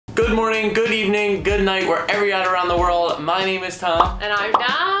Good morning, good evening, good night, wherever you're at around the world. My name is Tom. And I'm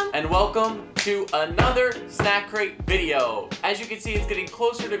Dom. And welcome to another Snackcrate video. As you can see, it's getting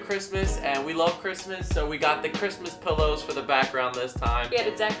closer to Christmas, and we love Christmas, so we got the Christmas pillows for the background this time. We had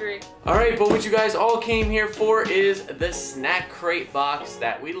to decorate. Alright, but what you guys all came here for is the Snackcrate box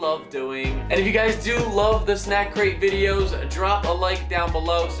that we love doing. And if you guys do love the Snackcrate videos, drop a like down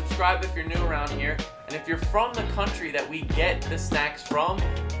below, subscribe if you're new around here. And if you're from the country that we get the snacks from,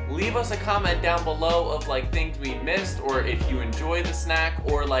 leave us a comment down below of like things we missed, or if you enjoy the snack,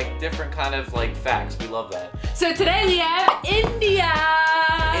 or like different kind of like facts. We love that. So today we have India.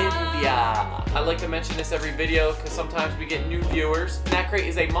 I like to mention this every video because sometimes we get new viewers. Snackcrate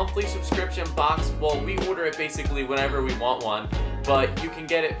is a monthly subscription box. Well, we order it basically whenever we want one, but you can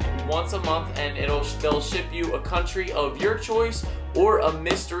get it once a month, and they'll ship you a country of your choice or a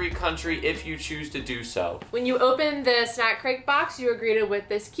mystery country if you choose to do so. When you open the Snackcrate box, you are greeted with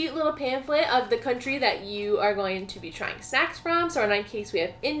this cute little pamphlet of the country that you are going to be trying snacks from. So in our case, we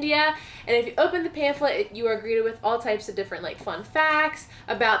have India. And if you open the pamphlet, you are greeted with all types of different like fun facts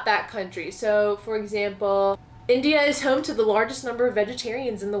about that country. So for example, India is home to the largest number of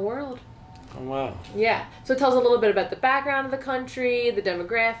vegetarians in the world. Oh, wow. Yeah, so it tells a little bit about the background of the country, the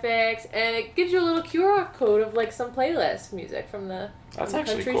demographics, and it gives you a little QR code of like some playlist music from the That's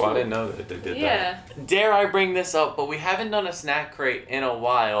actually cool. I didn't know that they did that. Dare I bring this up, but we haven't done a Snackcrate in a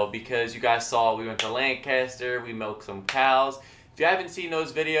while because you guys saw we went to Lancaster, we milked some cows. If you haven't seen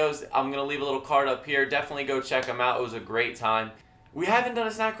those videos, I'm going to leave a little card up here. Definitely go check them out. It was a great time. We haven't done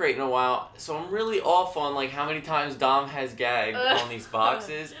a Snackcrate in a while, so I'm really off on like how many times Dom has gagged on these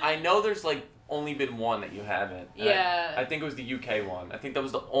boxes. I know there's like only been one that you haven't. Yeah. I think it was the UK one. I think that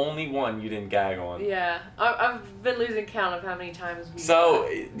was the only one you didn't gag on. Yeah. I've been losing count of how many times we So,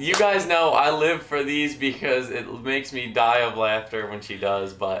 you guys know I live for these because it makes me die of laughter when she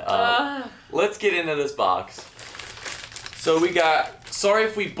does, but let's get into this box. So we got, sorry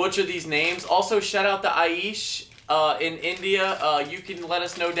if we butcher these names. Also, shout out to Aish. In India, you can let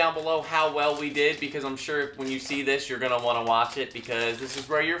us know down below how well we did, because I'm sure when you see this, you're going to want to watch it because this is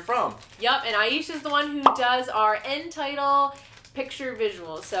where you're from. Yep, and Aish is the one who does our end title picture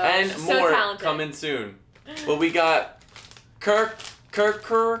visuals. So and she's more so talented. Coming soon. But we got Kirk. God,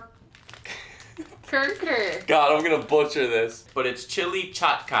 I'm going to butcher this. But it's chili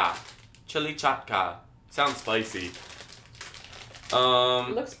chatka. Chili chatka. Sounds spicy.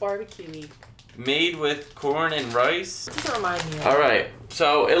 It looks barbecue-y. Made with corn and rice. This doesn't remind me of. All right,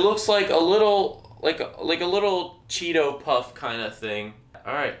 so it looks like a little, like a little Cheeto puff kind of thing.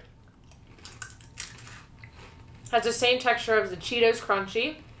 All right. Has the same texture as the Cheetos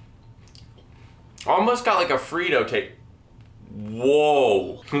Crunchy. Almost got like a Frito taste.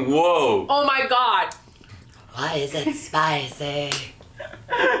 Whoa, whoa. Oh my God. Why is it spicy?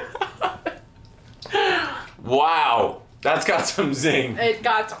 Wow. That's got some zing. It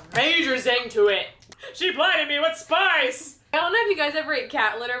got some major zing to it. She blinded me with spice. I don't know if you guys ever ate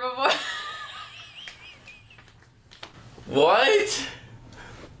cat litter before. What?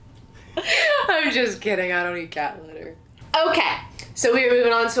 I'm just kidding. I don't eat cat litter. Okay, so we are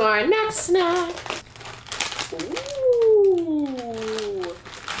moving on to our next snack. Ooh.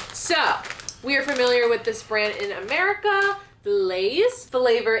 So, we are familiar with this brand in America, Lay's. The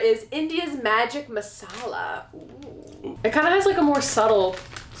flavor is India's Magic Masala. Ooh. It kind of has like a more subtle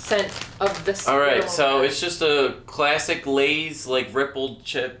scent of this. Alright, so it's just a classic Lay's like rippled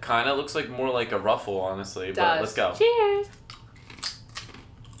chip. Kind of looks like more like a Ruffle, honestly. It but does. let's go. Cheers.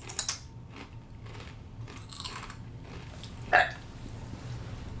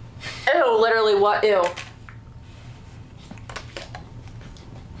 Ew, literally what? Ew.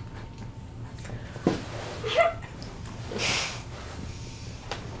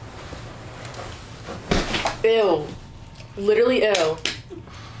 Ew. Literally ew.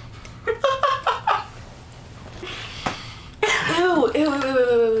 Ew,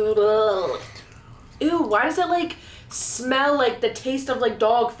 ew, why does it like smell like the taste of like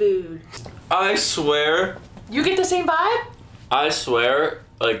dog food? I swear. You get the same vibe? I swear,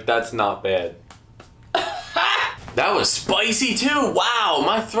 like that's not bad. That was spicy too. Wow,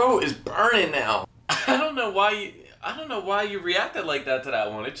 my throat is burning now. I don't know why you reacted like that to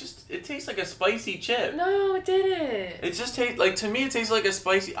that one. It tastes like a spicy chip. No, it didn't. It just tastes like, to me it tastes like a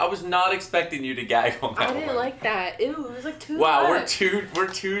spicy. I was not expecting you to gag on that one. I didn't like that. Ew, it was like too Wow, much. we're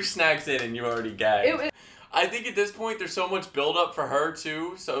two snacks in and you already gagged. I think at this point there's so much build up for her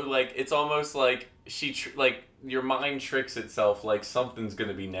too. So like it's almost like your mind tricks itself like something's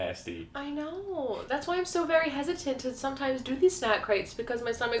gonna be nasty. I know. That's why I'm so very hesitant to sometimes do these snack crates, because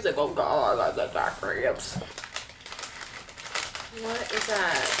my stomach's like, oh God, I got the snack crates. What is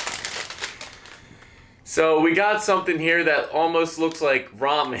that? So we got something here that almost looks like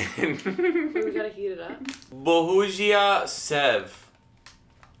ramen. We gotta heat it up. Bohujia Sev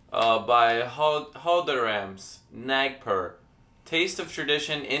by Halderams, Nagpur. Taste of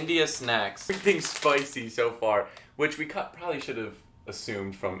tradition, India snacks. Everything's spicy so far, which we probably should have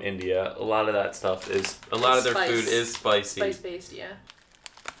assumed from India. A lot of that stuff is, a lot of their food is spicy. Spice based, yeah.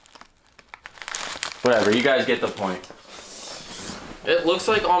 Whatever, you guys get the point. It looks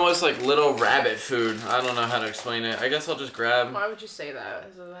like almost like little rabbit food. I don't know how to explain it. I guess I'll just grab. Why would you say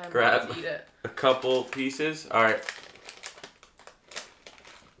that? So I grab to eat it. A couple pieces. All right.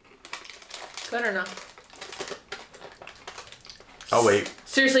 Good or no? I'll wait.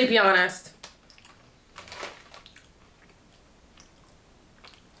 Seriously, be honest.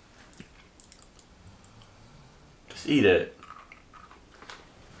 Just eat it.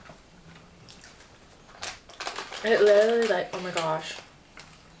 It literally like, oh my gosh.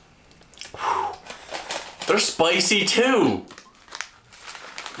 They're spicy too.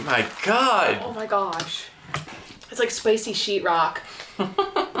 My God. Oh my gosh. It's like spicy sheetrock.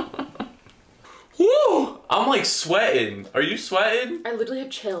 Woo! I'm like sweating. Are you sweating? I literally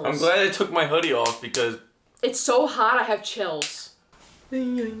have chills. I'm glad I took my hoodie off because it's so hot I have chills.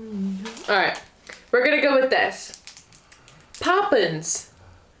 Alright. We're gonna go with this. Poppins.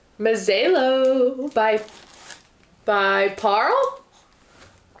 Mazzalo by Parl.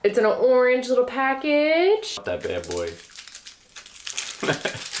 It's in an orange little package. That bad boy.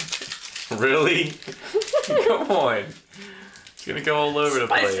 Really? Come on. It's gonna go all over the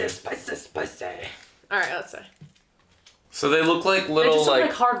place. Spicy. Alright, let's say. So they look like They little just look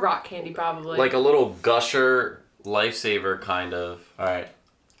like hard rock candy probably. like a little gusher lifesaver kind of. Alright.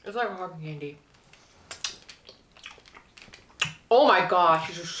 It's like hard candy. Oh my gosh,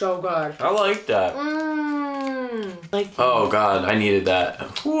 these are so good. I like that. Oh God, I needed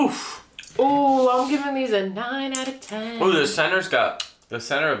that. Oof. Ooh, I'm giving these a 9 out of 10. Oh, the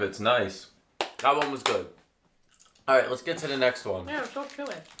center of it's nice. That one was good. Alright, let's get to the next one. Yeah, so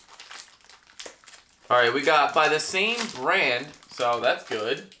chewy. Alright, we got by the same brand, so that's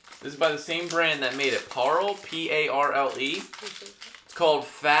good. This is by the same brand that made it. Parle, P-A-R-L-E. It's called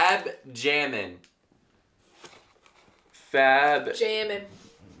Fab Jammin'. Fab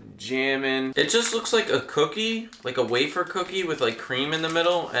Jammin'. It just looks like a cookie, like a wafer cookie with like cream in the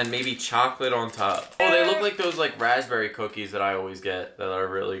middle and maybe chocolate on top. Oh, they look like those like raspberry cookies that I always get that are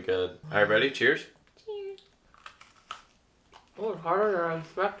really good. Alright, ready? Cheers. Cheers. Oh, it's harder than I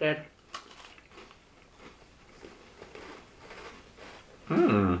expected.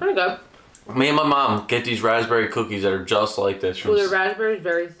 Pretty good. Me and my mom get these raspberry cookies that are just like this from, the raspberry's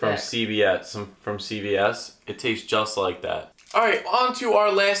very thick. from CVS. From CVS. It tastes just like that. Alright, on to our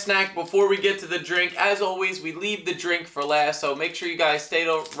last snack before we get to the drink. As always, we leave the drink for last, so make sure you guys stay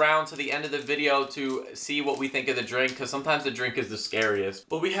around to the end of the video to see what we think of the drink, because sometimes the drink is the scariest.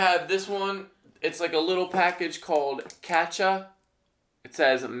 But we have this one. It's like a little package called Catcha. It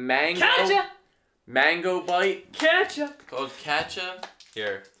says mango. Catcha! Mango bite. Catcha! Called Catcha.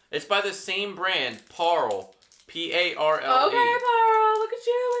 Here. It's by the same brand, Parle. P-A-R-L-E. Okay, Parl, look at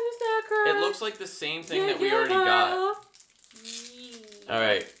you in the Snackcrate. It looks like the same thing that we already got.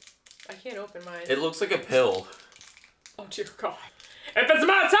 Alright. I can't open mine. It looks like a pill. Oh dear God. If it's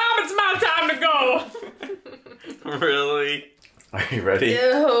my time to go! Really? Are you ready?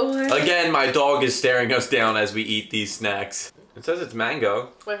 Ew. Again, my dog is staring us down as we eat these snacks. It says it's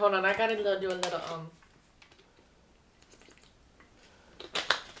mango. Wait, hold on. I gotta do a little,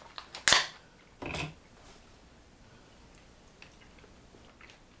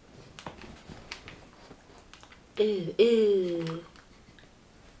 Ew, ew.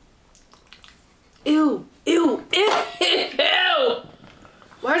 Ew, ew, ew!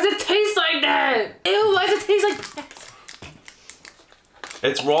 Why does it taste like that? Ew, why does it taste like that?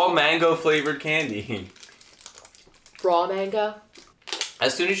 It's raw mango flavored candy. Raw mango?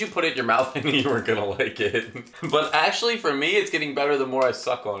 As soon as you put it in your mouth, I knew you weren't gonna like it. But actually, for me, it's getting better the more I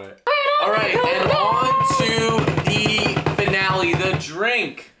suck on it. Alright, and on to the finale, the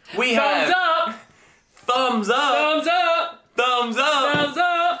drink. We have... Thumbs up! Thumbs up! Thumbs up! Thumbs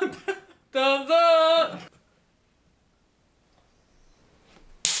up! Thumbs up! Thumbs up!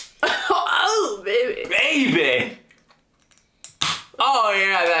 Oh, baby. Baby! Oh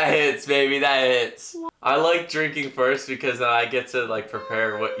yeah, that hits, baby, that hits. I like drinking first because then I get to like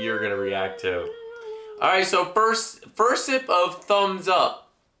prepare what you're gonna react to. Alright, so first sip of thumbs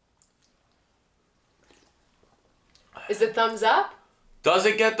up. Is it thumbs up? Does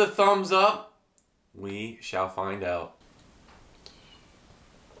it get the thumbs up? We shall find out.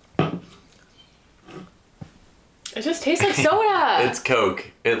 It just tastes like soda. It's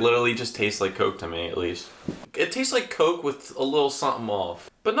Coke. It literally just tastes like Coke to me, at least. It tastes like Coke with a little something off.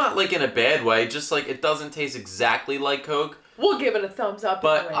 But not like in a bad way, just like it doesn't taste exactly like Coke. We'll give it a thumbs up.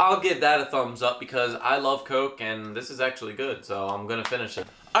 But I'll give that a thumbs up because I love Coke and this is actually good, so I'm gonna finish it.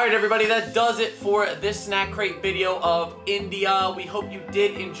 Alright everybody, that does it for this Snackcrate video of India. We hope you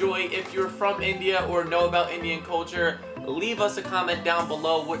did enjoy. If you're from India or know about Indian culture, leave us a comment down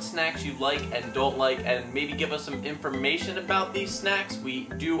below what snacks you like and don't like, and maybe give us some information about these snacks. We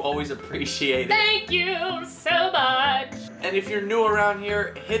do always appreciate it. Thank you so much. And if you're new around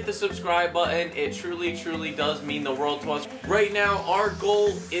here, hit the subscribe button. It truly, truly does mean the world to us. Right now, our goal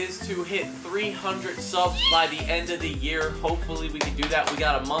is to hit 300 subs by the end of the year. Hopefully we can do that. We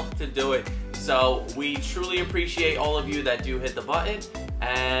got a month to do it. So we truly appreciate all of you that do hit the button.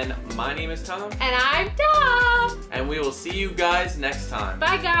 And my name is Tom. And I'm Tom. And we will see you guys next time.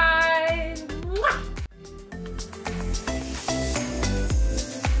 Bye guys.